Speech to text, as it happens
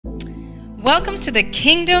Welcome to the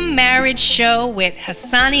Kingdom Marriage Show with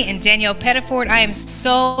Hassani and Danielle Pettiford. I am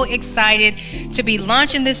so excited to be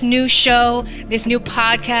launching this new show, this new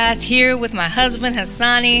podcast here with my husband,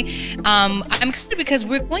 Hassani. I'm excited because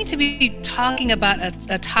we're going to be talking about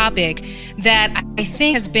a topic that I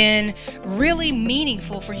think has been really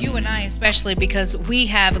meaningful for you and I, especially because we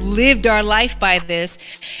have lived our life by this.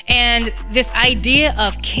 And this idea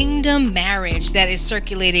of kingdom marriage that is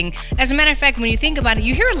circulating. As a matter of fact, when you think about it,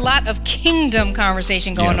 you hear a lot of kingdom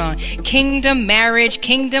conversation going on. Kingdom marriage,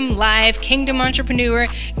 kingdom life, kingdom entrepreneur,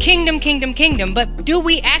 kingdom. But do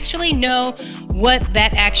we actually know what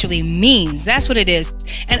that actually means? That's what it is.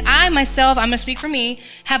 And I myself, I'm gonna speak for me,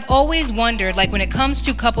 have always wondered, like when it comes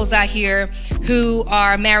to couples out here who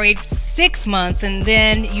are married 6 months and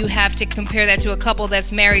then you have to compare that to a couple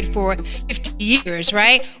that's married for 50 years,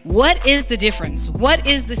 right? What is the difference? What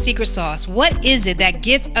is the secret sauce? What is it that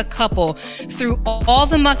gets a couple through all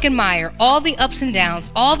the muck and mire, all the ups and downs,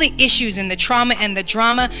 all the issues and the trauma and the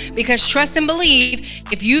drama? Because trust and believe,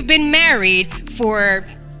 if you've been married for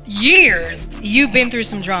years, you've been through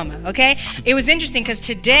some drama, okay? It was interesting because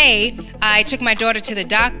today I took my daughter to the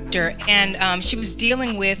doctor and she was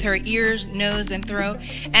dealing with her ears, nose, and throat.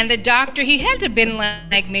 And the doctor, he had to have been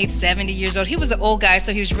like maybe 70 years old. He was an old guy,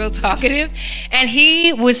 so he was real talkative. And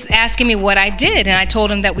he was asking me what I did. And I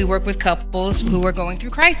told him that we work with couples who are going through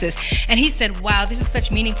crisis. And he said, wow, this is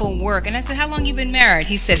such meaningful work. And I said, how long you been married?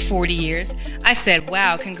 He said, 40 years. I said,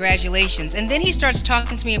 wow, congratulations. And then he starts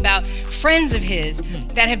talking to me about friends of his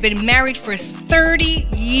that have been married for 30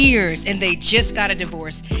 years and they just got a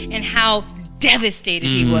divorce and how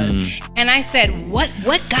devastated he was. And I said, what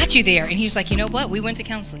got you there? And he was like, you know what? We went to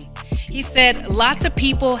counseling. He said, lots of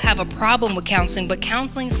people have a problem with counseling, but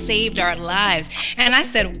counseling saved our lives. And I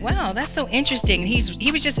said, wow, that's so interesting. And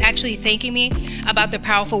he was just actually thanking me about the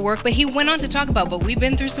powerful work, but he went on to talk about, but we've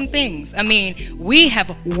been through some things. I mean, we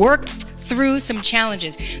have worked through some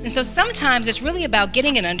challenges. And so sometimes it's really about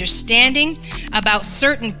getting an understanding about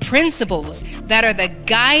certain principles that are the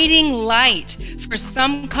guiding light for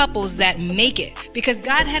some couples that make it. Because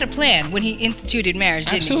God had a plan when he instituted marriage,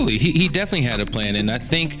 didn't Absolutely. He definitely had a plan. And I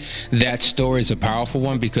think that story is a powerful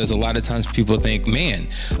one because a lot of times people think, man,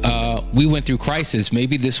 we went through crisis.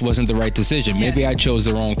 Maybe this wasn't the right decision. Maybe I chose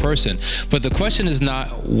the wrong person. But the question is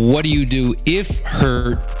not, what do you do if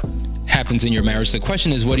hurt happens in your marriage? The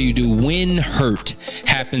question is, what do you do when hurt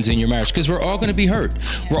happens in your marriage? Because we're all going to be hurt.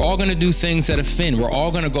 We're all going to do things that offend. We're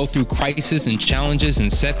all going to go through crisis and challenges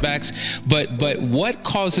and setbacks. But what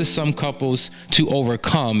causes some couples to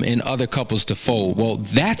overcome and other couples to fold? Well,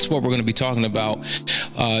 that's what we're going to be talking about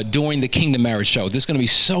during the Kingdom Marriage Show. There's going to be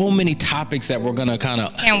so many topics that we're going to kind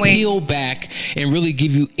of peel back and really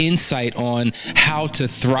give you insight on how to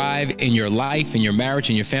thrive in your life, in your marriage,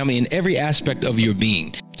 in your family, in every aspect of your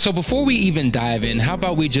being. So before we even dive in, how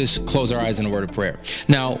about we just close our eyes in a word of prayer?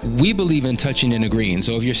 Now, we believe in touching and agreeing.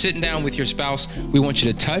 So if you're sitting down with your spouse, we want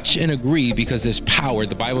you to touch and agree because there's power.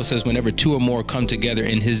 The Bible says whenever two or more come together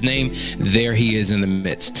in his name, there he is in the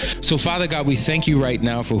midst. So Father God, we thank you right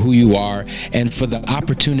now for who you are and for the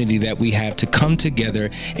opportunity that we have to come together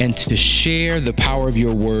and to share the power of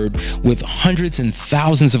your word with hundreds and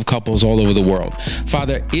thousands of couples all over the world.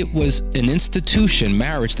 Father, it was an institution,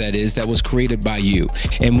 marriage that is, that was created by you.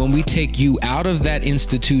 And when we take you out of that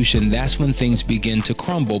institution, that's when things begin to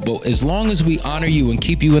crumble. But as long as we honor you and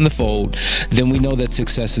keep you in the fold, then we know that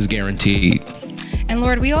success is guaranteed. And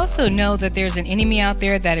Lord, we also know that there's an enemy out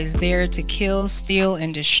there that is there to kill, steal,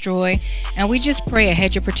 and destroy. And we just pray a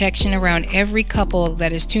hedge of protection around every couple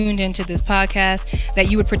that is tuned into this podcast, that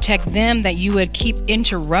you would protect them, that you would keep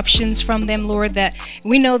interruptions from them, Lord, that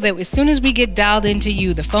we know that as soon as we get dialed into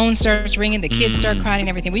you, the phone starts ringing, the kids start crying and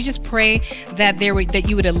everything. We just pray that that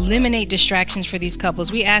you would eliminate distractions for these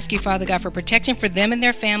couples. We ask you, Father God, for protection for them and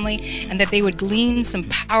their family, and that they would glean some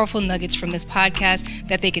powerful nuggets from this podcast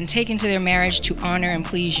that they can take into their marriage to honor and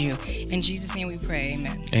please you. In Jesus' name we pray,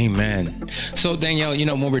 amen. Amen. So Danielle, you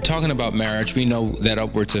know, when we're talking about marriage, we know that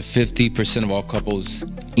upwards of 50% of all couples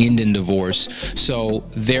end in divorce. So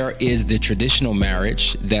there is the traditional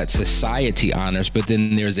marriage that society honors, but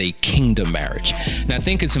then there's a kingdom marriage. And I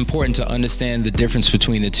think it's important to understand the difference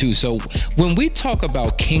between the two. So when we talk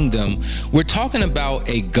about kingdom, we're talking about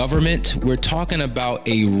a government, we're talking about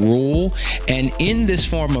a rule, and in this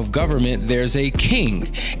form of government, there's a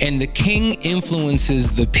king, and the king influences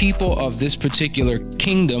the people of this particular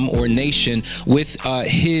kingdom or nation with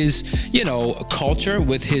his, culture,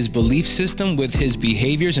 with his belief system, with his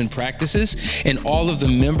behavior behaviors and practices, and all of the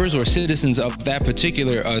members or citizens of that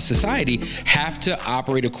particular society have to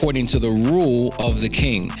operate according to the rule of the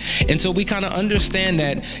king. And so we kind of understand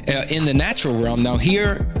that in the natural realm. Now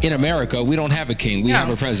here in America, we don't have a king, we have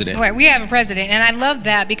a president. Right, we have a president, and I love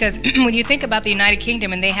that because when you think about the United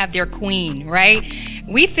Kingdom and they have their queen, right?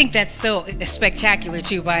 We think that's so spectacular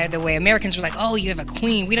too, by the way. Americans are like, oh, you have a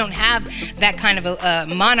queen. We don't have that kind of a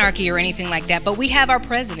monarchy or anything like that, but we have our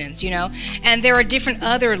presidents, you know, and there are different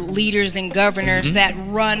other leaders and governors that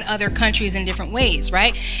run other countries in different ways,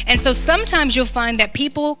 right? And so sometimes you'll find that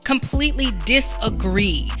people completely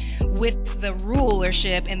disagree with the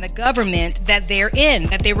rulership and the government that they're in,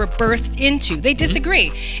 that they were birthed into. They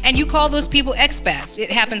disagree. And you call those people expats.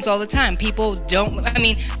 It happens all the time. People don't, I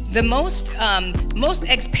mean, the most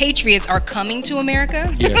expatriates are coming to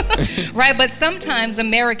America, right? But sometimes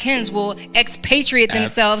Americans will expatriate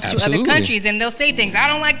themselves to other countries, and they'll say things. I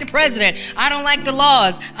don't like the president. I don't like the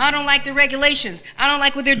laws. I don't like the regulations. I don't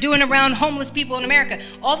like what they're doing around homeless people in America.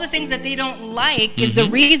 All the things that they don't like is the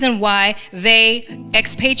reason why they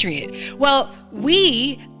expatriate. Well,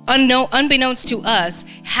 we, unbeknownst to us,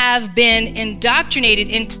 have been indoctrinated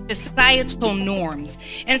into societal norms.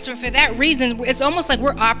 And so for that reason, it's almost like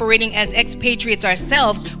we're operating as expatriates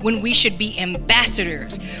ourselves when we should be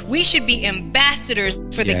ambassadors. We should be ambassadors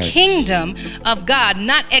for the kingdom of God,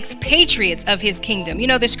 not expatriates of his kingdom. You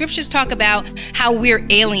know, the scriptures talk about how we're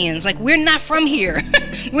aliens, like we're not from here.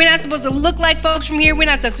 We're not supposed to look like folks from here. We're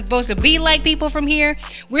not supposed to be like people from here.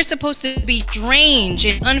 We're supposed to be strange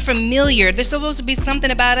and unfamiliar. There's supposed to be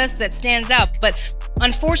something about us that stands out. But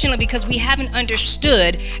unfortunately, because we haven't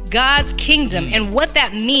understood God's kingdom and what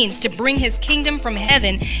that means to bring his kingdom from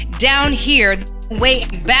heaven down here, the way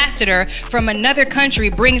ambassador from another country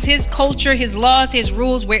brings his culture, his laws, his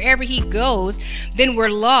rules wherever he goes, then we're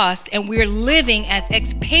lost and we're living as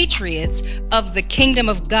expatriates of the kingdom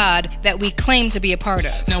of God that we claim to be a part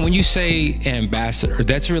of. Now, when you say ambassador,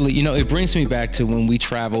 that's really, you know, it brings me back to when we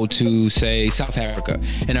traveled to, say, South Africa.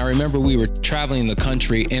 And I remember we were traveling the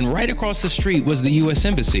country, and right across the street was the U.S.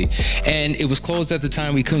 Embassy. And it was closed at the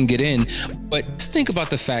time, we couldn't get in. But just think about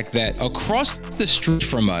the fact that across the street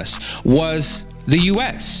from us was the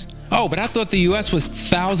U.S. Oh, but I thought the U.S. was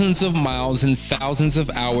thousands of miles and thousands of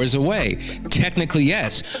hours away. Technically,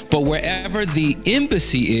 yes. But wherever the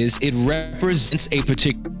embassy is, it represents a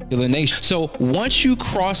particular nation. So once you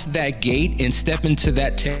cross that gate and step into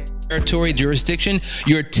that territory, jurisdiction,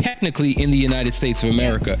 you're technically in the United States of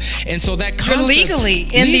America. And so that concept, you're legally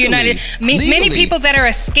in the United. Many people that are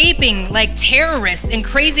escaping, like terrorists and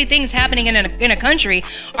crazy things happening in a country,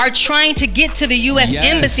 are trying to get to the U.S.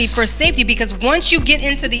 Embassy for safety, because once you get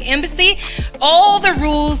into the embassy, all the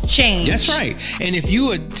rules change. That's right. And if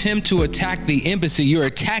you attempt to attack the embassy, you're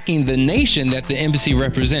attacking the nation that the embassy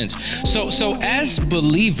represents. So as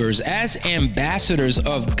believers, as ambassadors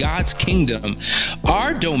of God's kingdom,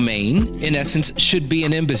 our domain, in essence, should be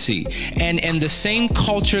an embassy. And the same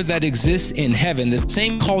culture that exists in heaven, the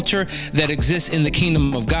same culture that exists in the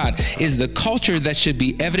kingdom of God, is the culture that should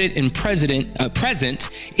be evident and present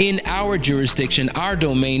in our jurisdiction, our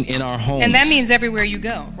domain, in our homes. And that means everywhere you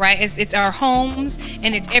go, right? It's our homes,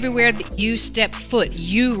 and it's everywhere that you step foot.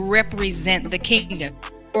 You represent the kingdom.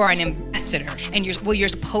 Or an ambassador, and you're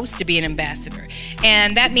supposed to be an ambassador,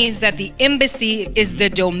 and that means that the embassy is the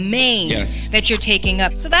domain that you're taking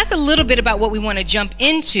up. So that's a little bit about what we want to jump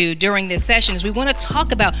into during this session. Is we want to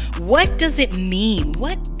talk about, what does it mean?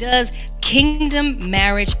 What does kingdom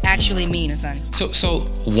marriage actually mean, Hassan? So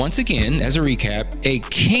once again, as a recap, a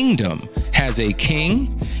kingdom has a king,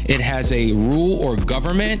 it has a rule or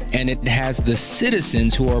government, and it has the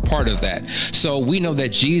citizens who are a part of that. So we know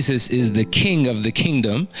that Jesus is the king of the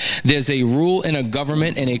kingdom. There's a rule and a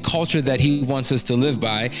government and a culture that he wants us to live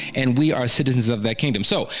by, and we are citizens of that kingdom.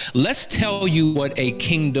 So let's tell you what a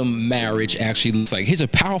kingdom marriage actually looks like. Here's a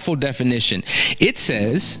powerful definition. It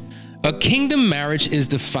says, a kingdom marriage is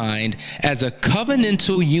defined as a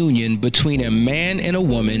covenantal union between a man and a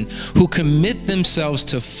woman who commit themselves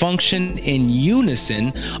to function in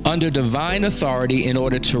unison under divine authority in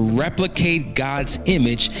order to replicate God's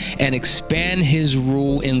image and expand his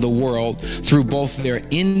rule in the world through both their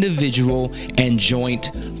individual and joint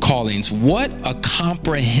callings. What a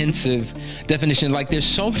comprehensive definition. Like, there's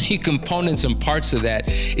so many components and parts to that.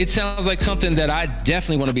 It sounds like something that I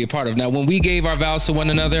definitely want to be a part of. Now, when we gave our vows to one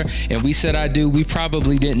another, and we said I do, we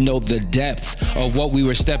probably didn't know the depth of what we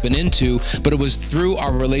were stepping into, but it was through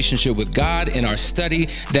our relationship with God and our study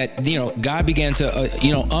that, you know, God began to,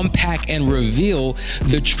 unpack and reveal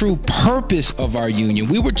the true purpose of our union.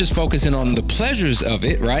 We were just focusing on the pleasures of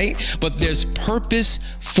it, right? But there's purpose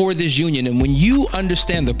for this union. And when you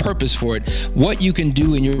understand the purpose for it, what you can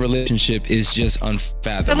do in your relationship is just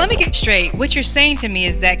unfathomable. So let me get straight. What you're saying to me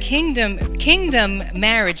is that kingdom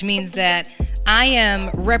marriage means that I am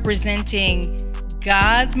representing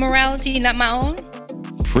God's morality, not my own?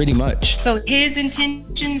 Pretty much. So his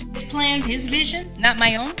intentions, his plans, his vision, not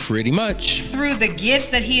my own? Pretty much. Through the gifts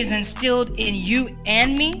that he has instilled in you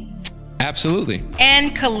and me? Absolutely.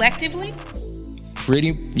 And collectively?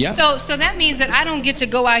 Yeah. So that means that I don't get to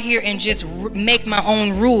go out here and just make my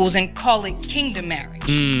own rules and call it kingdom marriage.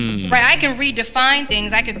 Right? I can redefine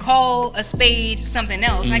things. I could call a spade something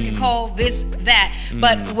else. I could call this that.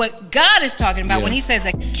 But what God is talking about when he says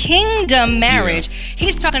a kingdom marriage,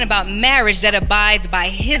 he's talking about marriage that abides by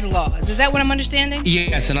his laws. Is that what I'm understanding?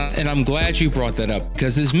 Yes, and I'm glad you brought that up,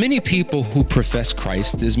 because there's many people who profess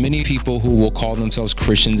Christ. There's many people who will call themselves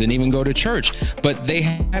Christians and even go to church, but they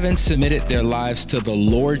haven't submitted their lives to the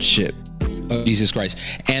lordship of Jesus Christ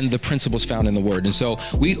and the principles found in the word. And so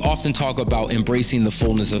we often talk about embracing the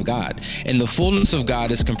fullness of God, and the fullness of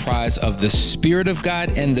God is comprised of the Spirit of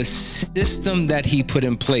God and the system that he put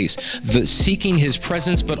in place, the seeking his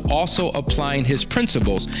presence, but also applying his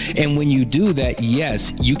principles. And when you do that,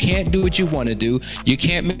 yes, you can't do what you want to do. You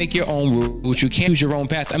can't make your own rules. You can't use your own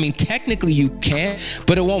path. I mean, technically you can,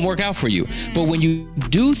 but it won't work out for you. But when you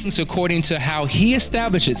do things according to how he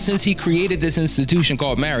established it, since he created this institution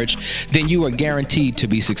called marriage, then you are guaranteed to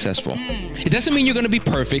be successful. It doesn't mean you're going to be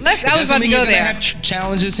perfect. I was about to go there. Have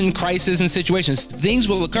challenges and crises and situations. Things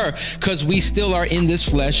will occur because we still are in this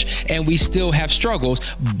flesh and we still have struggles.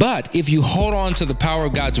 But if you hold on to the power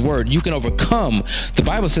of God's word, you can overcome. The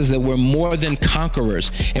Bible says that we're more than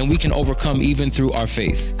conquerors, and we can overcome even through our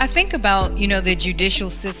faith. I think about, the judicial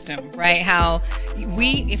system, right? How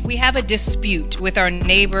if we have a dispute with our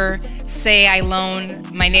neighbor, say I loan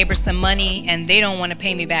my neighbor some money and they don't want to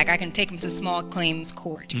pay me back, I can take them to small claims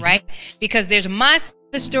court, right? Because there's my side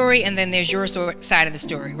of the story and then there's your side of the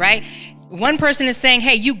story, right? One person is saying,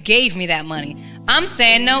 hey, you gave me that money. I'm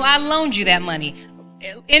saying, no, I loaned you that money.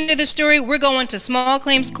 End of the story, we're going to small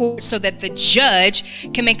claims court so that the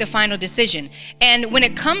judge can make the final decision. And when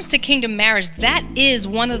it comes to kingdom marriage, that is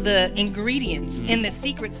one of the ingredients in the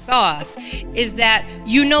secret sauce, is that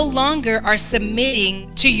you no longer are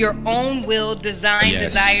submitting to your own will, design,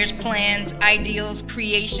 desires, plans, ideals,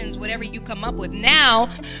 creations, whatever you come up with. Now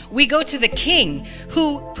we go to the king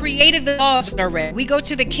who created the laws already. We go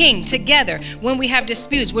to the king together when we have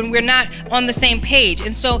disputes, when we're not on the same page.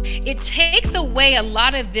 And so it takes away a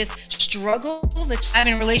lot of this struggle that you have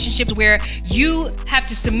in relationships where you have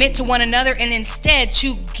to submit to one another, and instead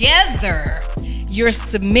together you're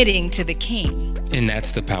submitting to the king. And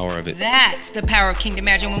that's the power of it. That's the power of kingdom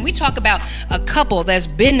marriage. And when we talk about a couple that's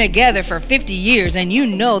been together for 50 years and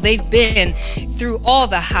they've been through all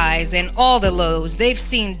the highs and all the lows, they've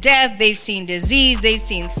seen death, they've seen disease, they've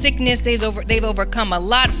seen sickness, they've overcome a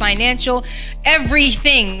lot, financial,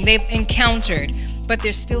 everything they've encountered, but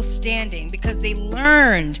they're still standing because they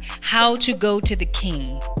learned how to go to the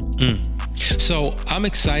king. So I'm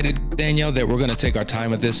excited, Danielle, that we're going to take our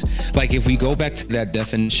time with this. Like, if we go back to that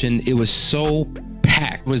definition, it was so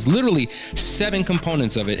packed. It was literally 7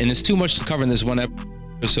 components of it, and it's too much to cover in this one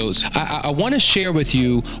episode. I want to share with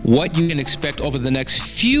you what you can expect over the next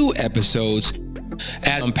few episodes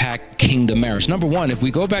as unpack kingdom marriage. Number one, if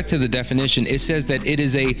we go back to the definition, it says that it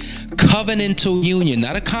is a covenantal union,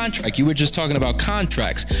 not a contract. You were just talking about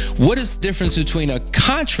contracts. What is the difference between a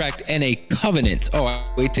contract and a covenant? Oh, I'll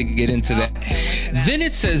wait to get into that. Then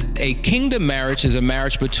it says a kingdom marriage is a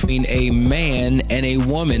marriage between a man and a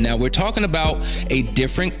woman. Now we're talking about a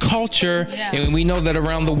different culture, and we know that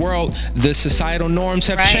around the world, the societal norms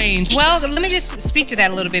have changed. Well, let me just speak to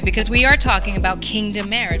that a little bit, because we are talking about kingdom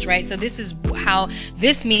marriage, right? So this is how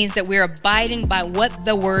this means that we're abiding by what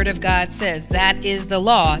the word of God says. That is the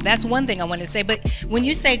law. That's one thing I want to say. But when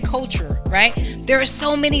you say culture, right, there are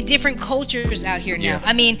so many different cultures out here now.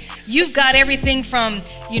 I mean, you've got everything from,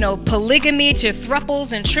 polygamy to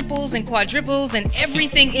thruples and triples and quadruples and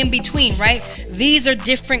everything in between, right? These are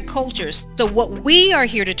different cultures. So what we are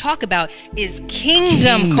here to talk about is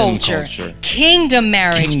kingdom culture. Kingdom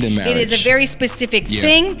marriage. It is a very specific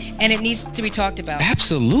thing, and it needs to be talked about.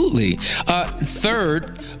 Absolutely.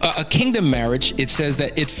 third, a kingdom marriage, it says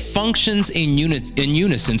that it functions in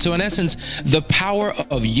unison. So in essence, the power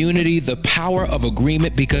of unity, the power of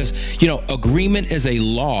agreement, because, you know, agreement is a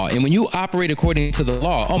law. And when you operate according to the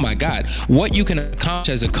law, oh my God, what you can accomplish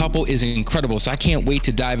as a couple is incredible. So I can't wait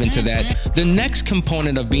to dive into that. The next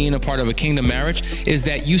component of being a part of a kingdom marriage is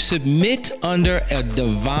that you submit under a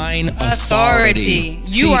divine authority.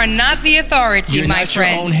 You are not the authority, my friend. You're not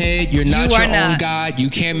your own head. You're not your own God. You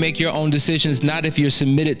can't make your own decisions, not if you're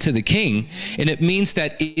submitted to the king. And it means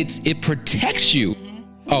that it protects you.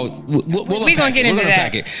 Oh, we're going to get into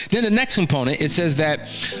that. Then the next component, it says that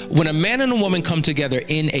when a man and a woman come together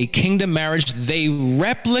in a kingdom marriage, they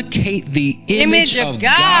replicate the image of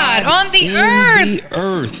God on the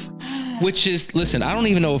earth. Which is, listen, I don't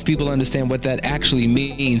even know if people understand what that actually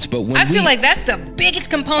means, but when I feel like that's the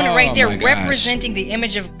biggest component right there, representing the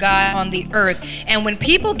image of God on the earth. And when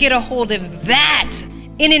people get a hold of that,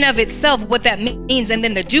 in and of itself, what that means, and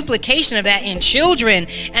then the duplication of that in children,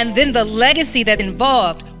 and then the legacy that's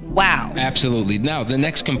involved. Wow. Absolutely. Now, the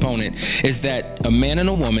next component is that a man and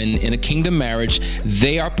a woman in a kingdom marriage,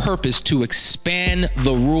 they are purposed to expand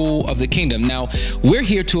the rule of the kingdom. Now, we're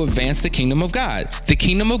here to advance the kingdom of God. The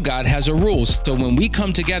kingdom of God has a rule. So when we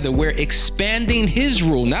come together, we're expanding his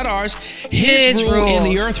rule, not ours, his rule in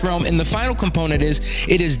the earth realm. And the final component is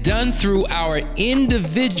it is done through our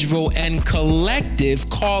individual and collective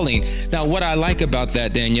calling. Now, what I like about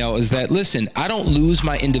that, Danielle, is that, listen, I don't lose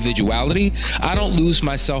my individuality. I don't lose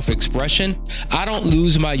my self-expression. I don't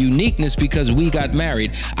lose my uniqueness because we got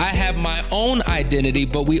married. I have my own identity,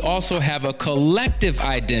 but we also have a collective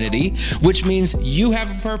identity, which means you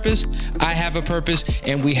have a purpose, I have a purpose,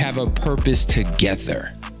 and we have a purpose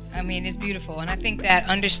together. I mean, it's beautiful. And I think that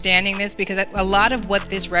understanding this, because a lot of what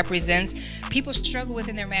this represents, people struggle with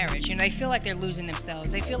in their marriage. You know, they feel like they're losing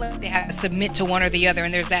themselves. They feel like they have to submit to one or the other,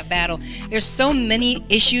 and there's that battle. There's so many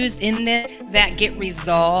issues in there that get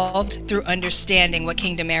resolved through understanding what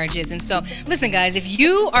kingdom marriage is. And so, listen, guys, if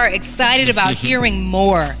you are excited about hearing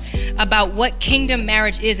more about what kingdom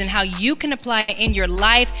marriage is and how you can apply it in your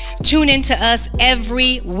life, tune into us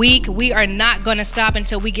every week. We are not going to stop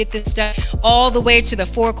until we get this stuff all the way to the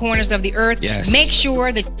four corners of the earth. Yes. Make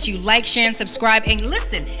sure that you like, share, and subscribe. And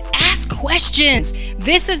listen, ask questions.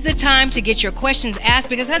 This is the time to get your questions asked,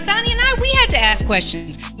 because Hassani and I, we had to ask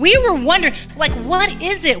questions. We were wondering, like, what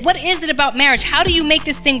is it? What is it about marriage? How do you make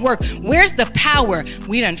this thing work? Where's the power?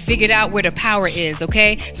 We done figured out where the power is,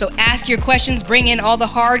 okay? So ask your questions, bring in all the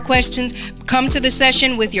hard questions, come to the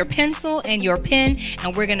session with your pencil and your pen,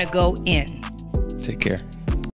 and we're gonna go in. Take care.